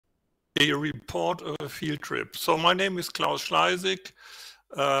A report of a field trip. So my name is Klaus Schleisiek.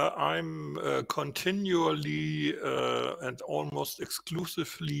 I'm continually and almost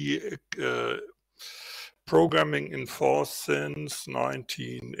exclusively programming in Forth since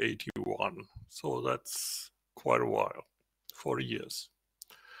 1981. So that's quite a while, 40 years.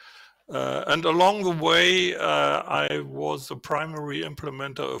 And along the way, I was the primary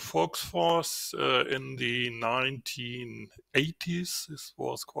implementer of EuroForth in the 1980s. This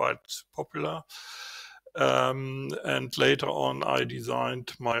was quite popular. And later on, I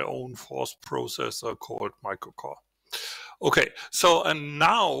designed my own Forth processor called microcore. Okay, so and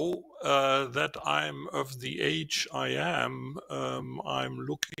now that I'm of the age I am, I'm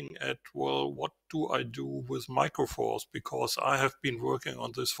looking at, well, what do I do with microforth? Because I have been working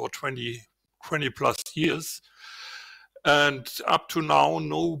on this for 20 plus years. And up to now,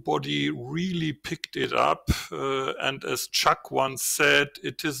 nobody really picked it up. And as Chuck once said,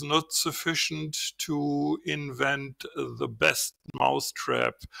 it is not sufficient to invent the best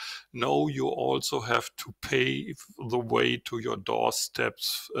mousetrap. No, you also have to pay the way to your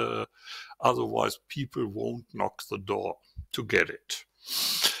doorsteps. Otherwise, people won't knock the door to get it.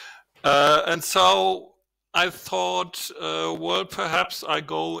 And so I thought, well, perhaps I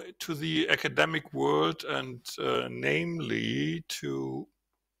go to the academic world and namely to,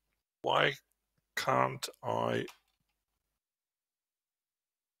 why can't I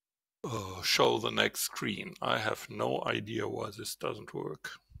show the next screen? I have no idea why this doesn't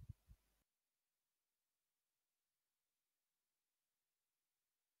work.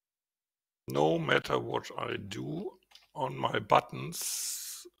 No matter what I do on my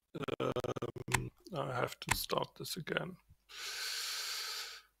buttons, I have to start this again.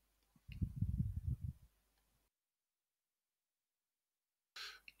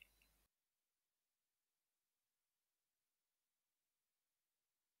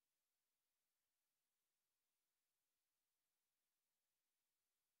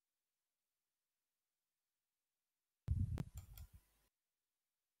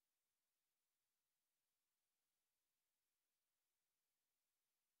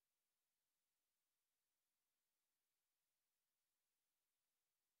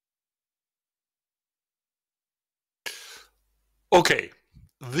 Okay,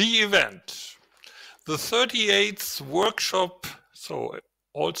 the event, the 38th workshop, so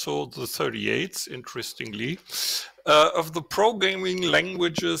also the 38th, interestingly, of the Programming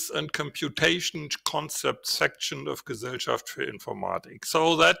Languages and Computation Concepts section of Gesellschaft für Informatik.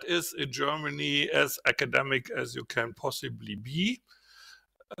 So that is in Germany as academic as you can possibly be.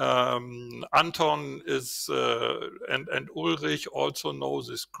 Anton is and Ulrich also know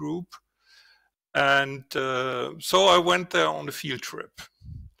this group. And so I went there on a field trip.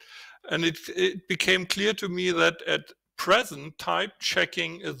 And it became clear to me that at present, type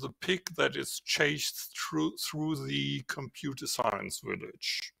checking is the pick that is chased through the computer science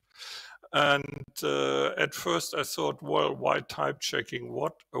village. And at first I thought, well, why type checking?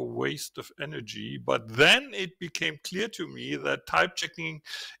 What a waste of energy. But then it became clear to me that type checking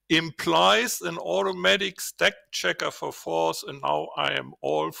implies an automatic stack checker for Forth, and now I am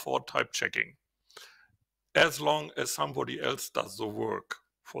all for type checking, as long as somebody else does the work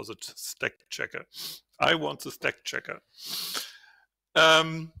for the stack checker. I want the stack checker.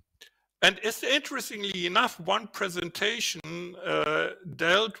 And interestingly enough, one presentation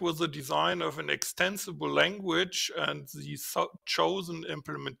dealt with the design of an extensible language, and the chosen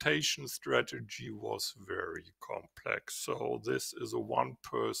implementation strategy was very complex. So this is a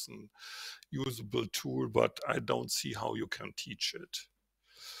one-person usable tool, but I don't see how you can teach it.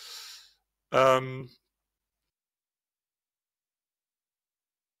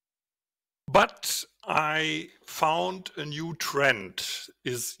 But I found a new trend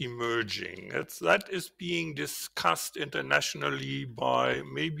is emerging. That is being discussed internationally by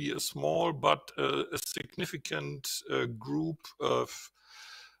maybe a small but a significant group of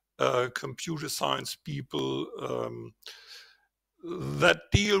computer science people that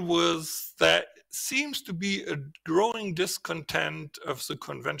deal with that seems to be a growing discontent of the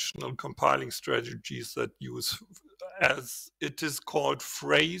conventional compiling strategies that use, as it is called,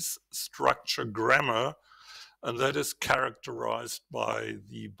 phrase structure grammar, and that is characterized by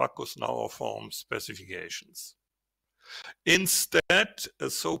the Bacchus-Nauer form specifications. Instead, a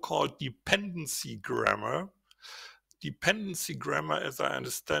so-called dependency grammar. Dependency grammar, as I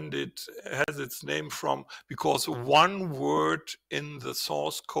understand it, has its name from because one word in the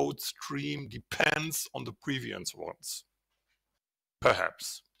source code stream depends on the previous ones,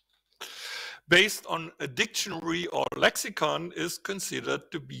 perhaps. Based on a dictionary or lexicon is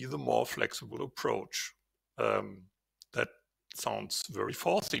considered to be the more flexible approach. That sounds very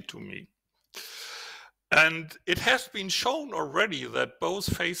Forthy to me. And it has been shown already that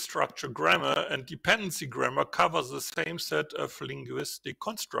both phase structure grammar and dependency grammar cover the same set of linguistic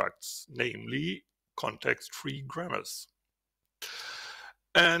constructs, namely context-free grammars.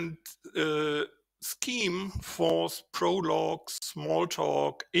 And Scheme, Forth, Prolog,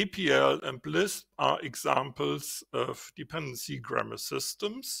 Smalltalk, APL, and Lisp are examples of dependency grammar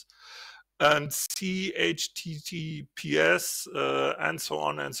systems. And C, HTTPS, and so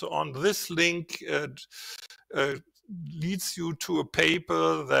on and so on. This link leads you to a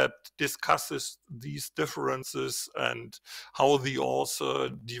paper that discusses these differences and how the author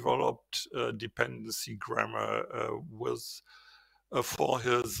developed dependency grammar for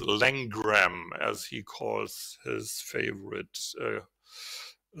his Langram, as he calls his favorite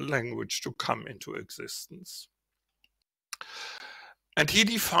language to come into existence. And he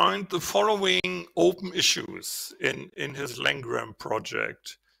defined the following open issues in his Langram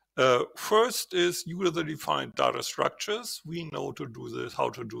project. First is user-defined data structures. We know to do this, how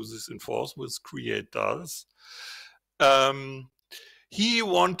to do this in Forth with create does. He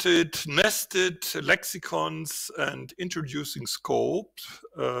wanted nested lexicons and introducing scope.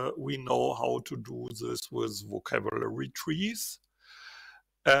 We know how to do this with vocabulary trees.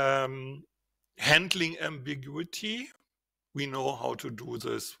 Handling ambiguity. We know how to do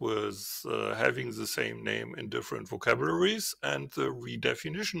this with having the same name in different vocabularies and the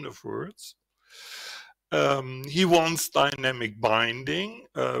redefinition of words. He wants dynamic binding.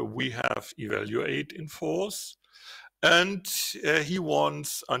 We have evaluate in Forth. And he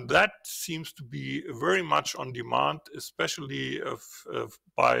wants, and that seems to be very much on demand, especially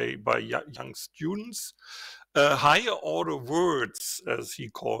by young students, higher order words, as he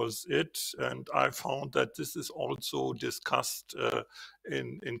calls it. And I found that this is also discussed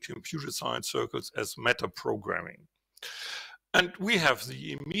in computer science circles as meta-programming. And we have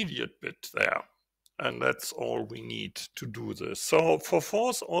the immediate bit there. And that's all we need to do this. So for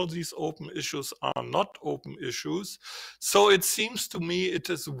Forth, all these open issues are not open issues. So it seems to me it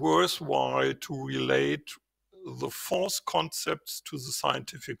is worthwhile to relate the Forth concepts to the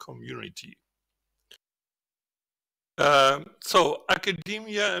scientific community. So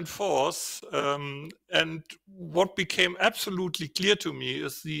academia and Forth, and what became absolutely clear to me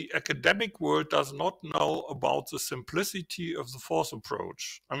is the academic world does not know about the simplicity of the Forth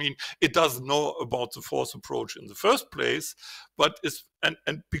approach. I mean, it doesn't know about the Forth approach in the first place, but it's, and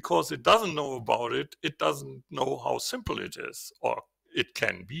because it doesn't know about it, it doesn't know how simple it is, or it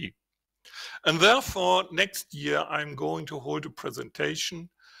can be. And therefore, next year, I'm going to hold a presentation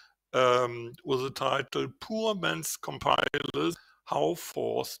with the title Poor Man's Compilers, How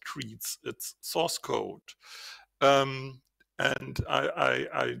Forth Treats Its Source Code. And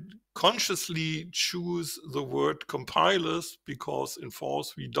I consciously choose the word compilers because in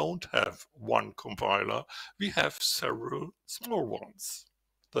Forth we don't have one compiler, we have several small ones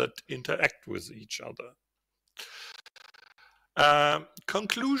that interact with each other.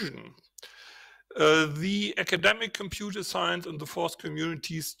 Conclusion. The academic computer science and the Forth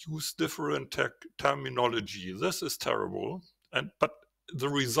communities use different terminology. This is terrible, but the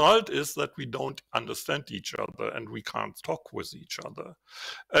result is that we don't understand each other and we can't talk with each other.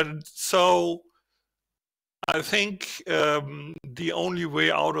 And so I think the only way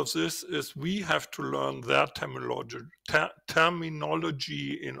out of this is we have to learn their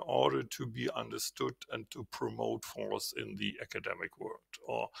terminology in order to be understood and to promote Forth in the academic world,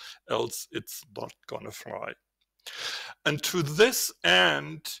 or else it's not gonna fly. And to this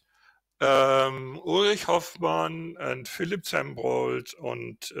end, Ulrich Hoffmann and Philipp Zembrold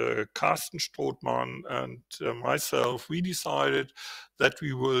and Carsten Strothmann and myself, we decided that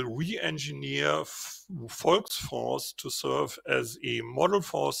we will re-engineer Volksforth to serve as a model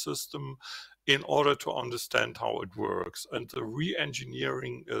Forth system in order to understand how it works. And the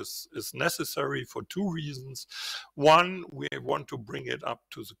re-engineering is necessary for two reasons. One, we want to bring it up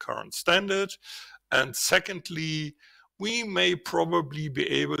to the current standard. And secondly, we may probably be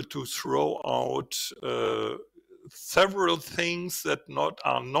able to throw out several things that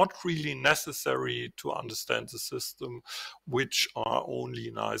are not really necessary to understand the system, which are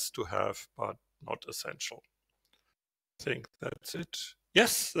only nice to have, but not essential. I think that's it.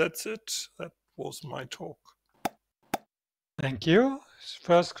 Yes, that's it. That was my talk. Thank you.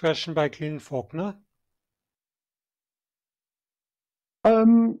 First question by Clean Faulkner.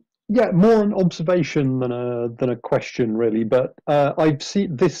 Yeah, more an observation than a question, really. But I've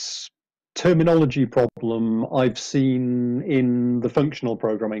seen this terminology problem. I've seen in the functional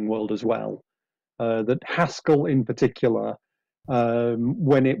programming world as well. That Haskell, in particular,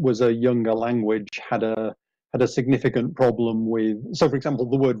 when it was a younger language, had a had a significant problem with, so for example,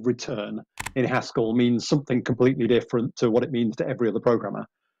 the word return in Haskell means something completely different to what it means to every other programmer.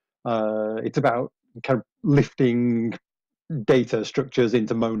 It's about kind of lifting data structures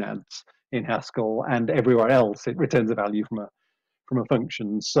into monads in Haskell, and everywhere else it returns a value from a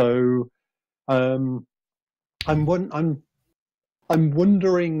function. So I'm wondering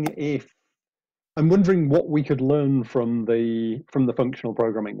what we could learn from the functional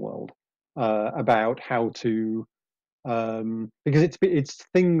programming world about how to, because it's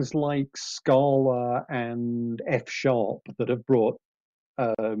things like Scala and F# that have brought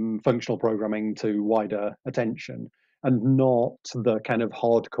functional programming to wider attention, and not the kind of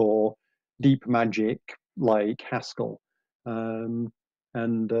hardcore deep magic like Haskell. I'm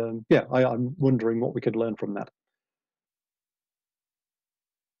wondering what we could learn from that.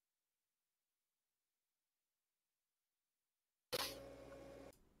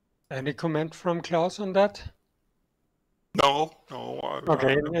 Any comment from Klaus on that? No.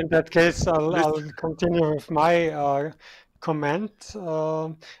 Okay, in that case, I'll continue with my comment.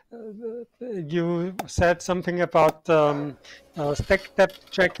 You said something about stack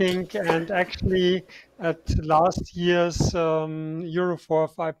depth checking, and actually at last year's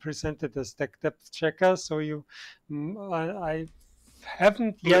EuroForth, I presented a stack depth checker. So I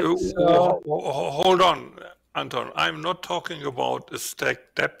haven't yet. Hold on, Anton. I'm not talking about a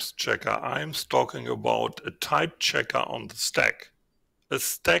stack depth checker. I'm talking about a type checker on the stack. A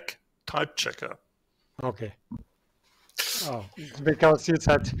stack type checker. Okay. Oh, because you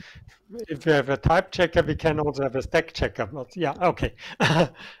said if we have a type checker, we can also have a stack checker. But yeah, okay.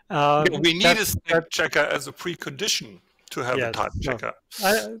 We need a stack checker as a precondition to have a type checker.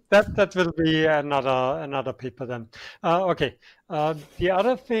 That will be another paper then. Okay. The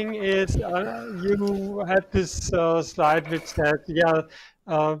other thing is you had this slide which said,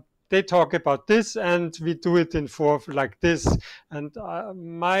 they talk about this and we do it in Forth like this. And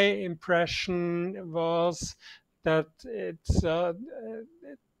my impression was that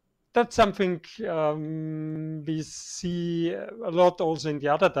that's something we see a lot also in the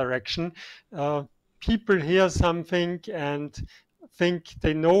other direction. People hear something and think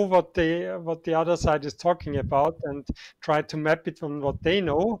they know what the other side is talking about and try to map it on what they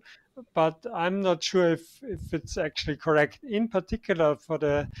know. But I'm not sure if it's actually correct. In particular, for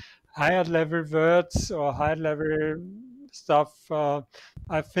the higher level words or higher level stuff, I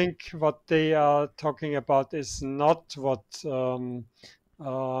think what they are talking about is not what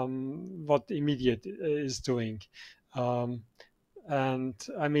immediate is doing. And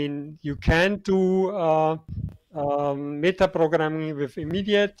I mean, you can do meta programming with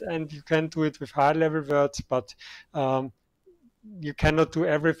immediate, and you can do it with high level words, but you cannot do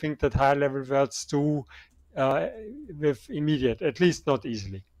everything that high level words do with immediate, at least not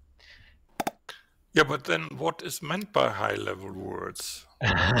easily. Yeah, but then what is meant by high level words?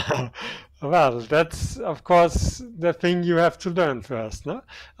 Well, that's of course the thing you have to learn first, no?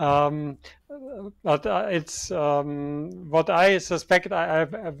 But it's what I suspect. I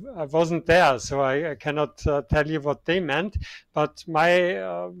wasn't there, so I cannot tell you what they meant. But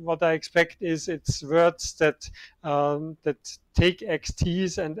what I expect is it's words that take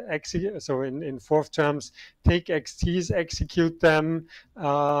XTs and execute. So in Forth terms, take XTs, execute them,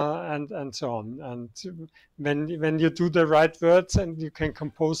 and so on. And when you do the right words, and you can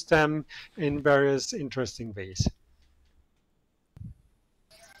compose them in various interesting ways.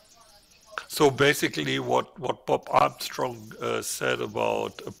 So basically what Bob Armstrong said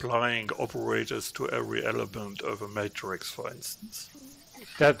about applying operators to every element of a matrix, for instance.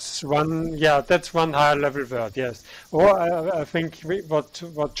 That's one higher level word, yes. Or I think what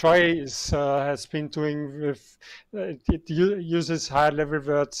Troy has been doing with, it uses higher level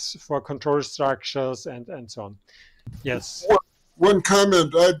words for control structures and so on. Yes. One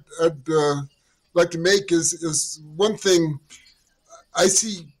comment I'd like to make is one thing I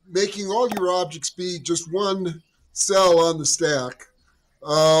see making all your objects be just one cell on the stack,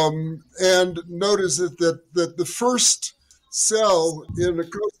 and notice that the first cell in a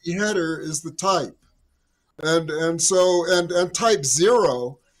cozy header is the type, and type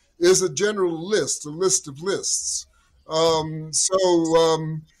 0 is a general list, a list of lists. I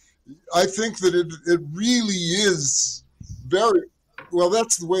think that it really is very well.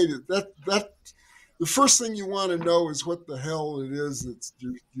 That's the way that the first thing you want to know is what the hell it is that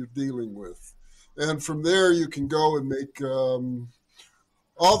you're dealing with, and from there you can go and make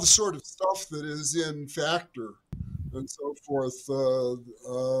all the sort of stuff that is in factor and so forth.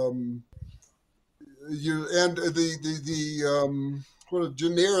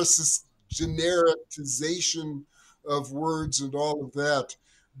 Genericization of words and all of that.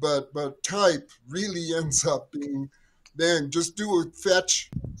 but type really ends up being, man, just do a fetch,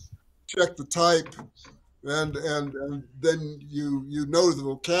 check the type, and then you know the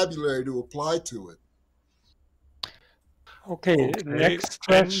vocabulary to apply to it. Okay, next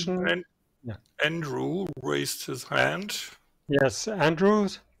question. Yeah. Andrew raised his hand. Yes, Andrew,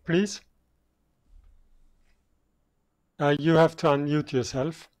 please. You have to unmute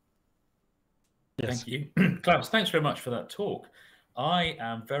yourself. Yes. Thank you. Klaus, thanks very much for that talk. I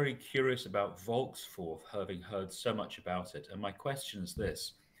am very curious about EuroForth, having heard so much about it. And my question is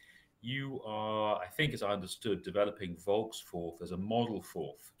this. You are, I think, as I understood, developing EuroForth as a model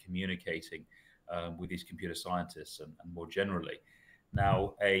forth, communicating with these computer scientists and more generally.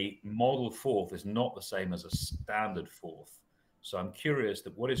 Now, a model forth is not the same as a standard forth. So I'm curious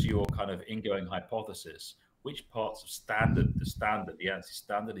that what is your kind of ingoing hypothesis? Which parts of the ANSI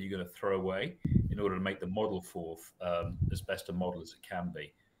standard, are you going to throw away in order to make the model forth as best a model as it can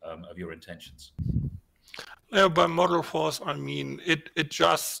be of your intentions? By model forth, I mean it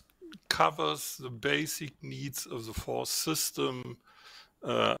just covers the basic needs of the forth system.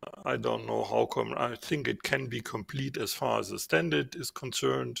 I don't know how come. I think it can be complete as far as the standard is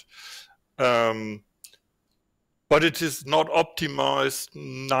concerned. But it is not optimized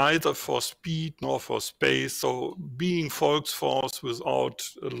neither for speed nor for space. So being EuroForth without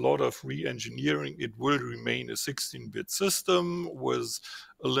a lot of re-engineering, it will remain a 16-bit system with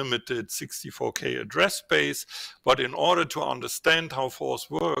a limited 64K address space. But in order to understand how forth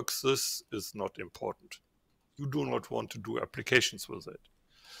works, this is not important. You do not want to do applications with it.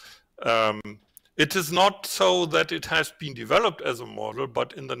 It is not so that it has been developed as a model,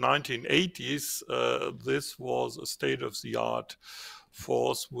 but in the 1980s, this was a state-of-the-art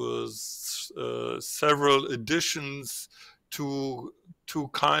forth with several additions to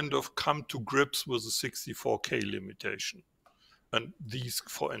kind of come to grips with the 64K limitation. And these,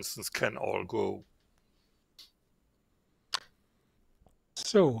 for instance, can all go.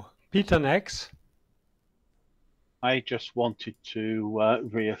 So, Peter next. I just wanted to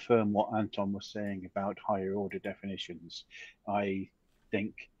reaffirm what Anton was saying about higher order definitions. I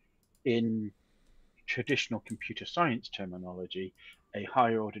think in traditional computer science terminology, a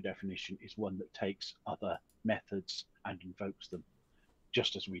higher order definition is one that takes other methods and invokes them,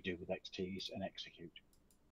 just as we do with XTs and execute.